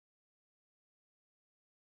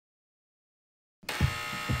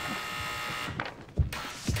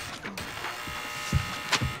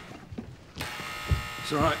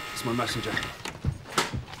It's all right. It's my messenger.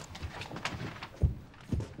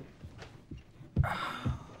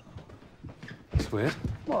 It's weird.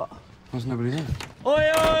 What? There's nobody there.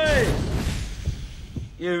 Oi, oi!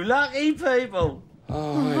 You lucky people!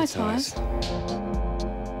 Oh, hi, Tyres.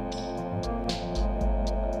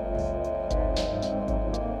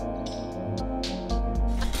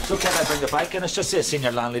 It's okay if I bring the bike in. It's just a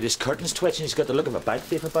senior landlady's curtains twitching. She's got the look of a bike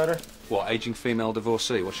thief about her. What, aging female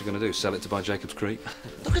divorcee? What's she going to do? Sell it to buy Jacob's Creek?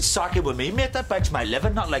 Look at sarky with me, mate. That bike's my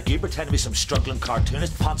living, not like you pretend to be some struggling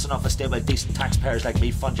cartoonist pouncing off a stable of decent taxpayers like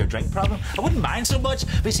me fund your drink problem. I wouldn't mind so much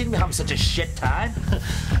if you seen me having such a shit time.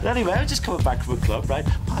 Anyway, I was just coming back from a club, right?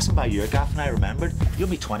 Passing by your gaff and I remembered. You owe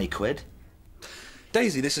me 20 quid.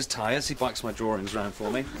 Daisy, this is Tyres. He bikes my drawings round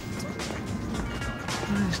for me.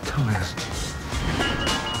 Where's Tyres?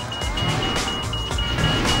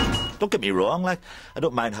 Don't get me wrong, like, I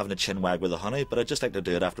don't mind having a chin wag with a honey, but I just like to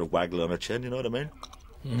do it after a waggle on her chin, you know what I mean?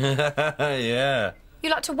 Yeah. You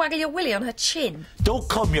like to waggle your willy on her chin? Don't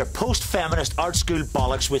come your post-feminist art school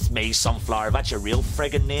bollocks with me, Sunflower. That's your real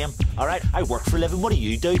friggin' name, all right? I work for a living. What do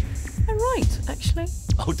you do? Oh, right, actually.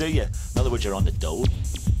 Oh, do you? In other words, you're on the dole.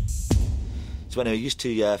 So anyway, you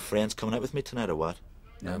two friends coming out with me tonight or what?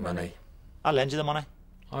 No money. I'll lend you the money.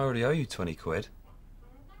 I already owe you 20 quid.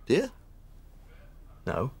 Do you?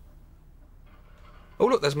 No. Oh,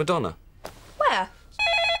 look, there's Madonna. Where?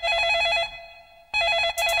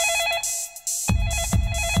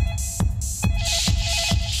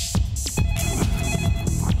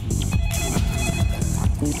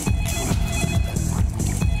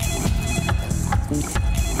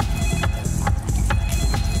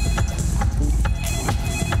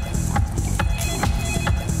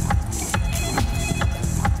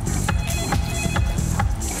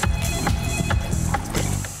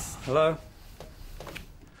 Hello?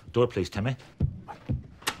 Door, please, Timmy.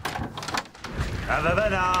 Have a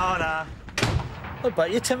banana. What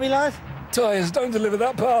about you, Timmy, lad? Tyres, don't deliver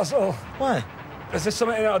that parcel. Why? Is there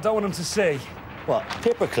something in it I don't want them to see? What,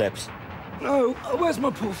 paper clips? No. Where's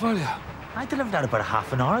my portfolio? I delivered that about a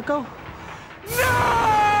half an hour ago. No!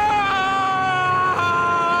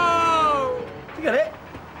 You got it?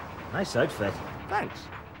 Nice outfit. Thanks.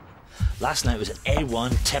 Last night was an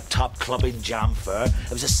A1 tip-top clubbing jam fair.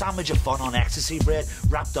 It was a sandwich of fun on ecstasy bread,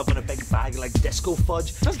 wrapped up in a big bag like disco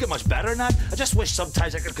fudge. Doesn't get much better than that. I just wish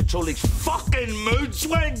sometimes I could control these fucking mood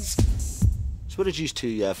swings. So what did you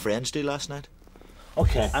two friends do last night?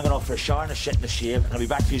 Okay, I'm going off for a shower and a shit and a shave, and I'll be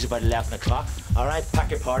back for you about 11 o'clock. All right,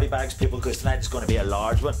 pack your party bags, people, because tonight is going to be a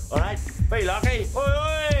large one. All right? Very lucky. Oi,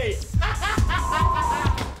 oi!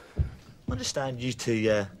 Understand you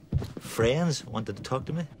two friends wanted to talk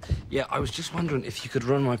to me? Yeah, I was just wondering if you could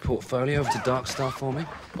run my portfolio over to Dark Star for me.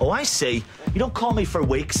 Oh, I see. You don't call me for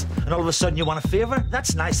weeks, and all of a sudden you want a favour?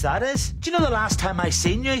 That's nice, that is. Do you know the last time I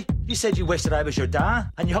seen you? You said you wished that I was your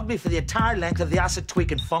dad, and you hugged me for the entire length of the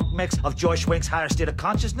acid-tweaking funk mix of Josh Wink's Higher State of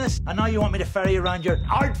Consciousness, and now you want me to ferry around your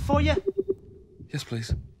art for you? Yes,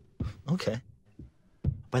 please. Okay.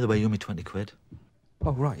 By the way, you owe me 20 quid.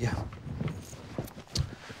 Oh, right, yeah.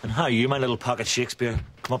 And how are you, my little pocket Shakespeare?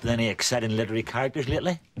 Come up with any exciting literary characters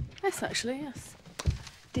lately? Yes, actually, yes.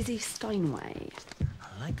 Dizzy Steinway.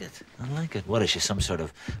 I like it. I like it. What is she, some sort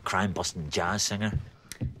of crime-busting jazz singer?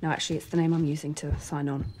 No, actually, it's the name I'm using to sign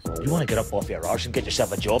on. You want to get up off your arse and get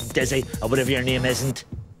yourself a job, Dizzy, or whatever your name isn't.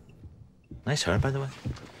 Nice hair, by the way.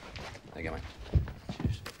 There you go, mate.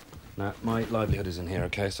 Cheers. Now, my livelihood is in here,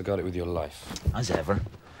 OK? So got it with your life. As ever.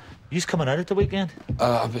 You just coming out at the weekend?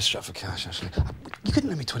 I'm a bit strapped for cash, actually. You couldn't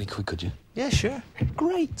lend me 20 quid, could you? Yeah, sure.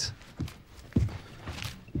 Great.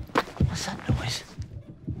 What's that noise?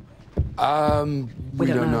 We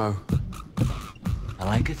don't know. I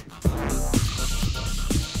like it.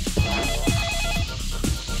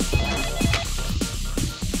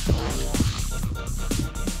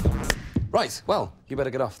 Right, well, you better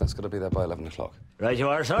get off. That's got to be there by 11 o'clock. Right you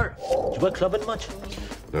are, sir. Do you go clubbing much?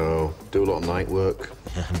 No, do a lot of night work.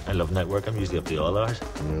 I love night work. I'm usually up to all hours.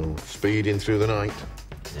 No, speeding through the night.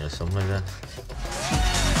 Yeah, something like that.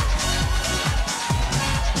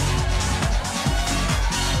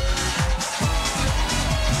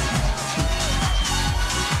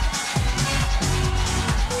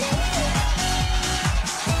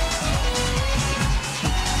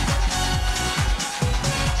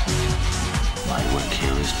 My work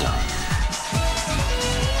here is done.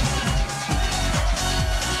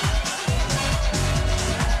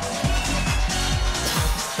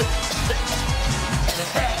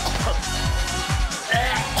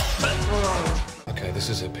 This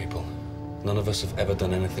is it, people. None of us have ever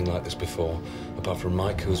done anything like this before, apart from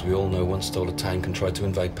Mike, who, as we all know, once stole a tank and tried to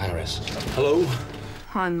invade Paris. Hello?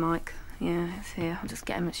 Hi, Mike. Yeah, it's here. I'll just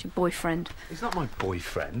get him. It's your boyfriend. He's not my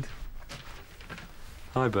boyfriend.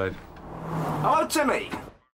 Hi, babe. Hello, Timmy.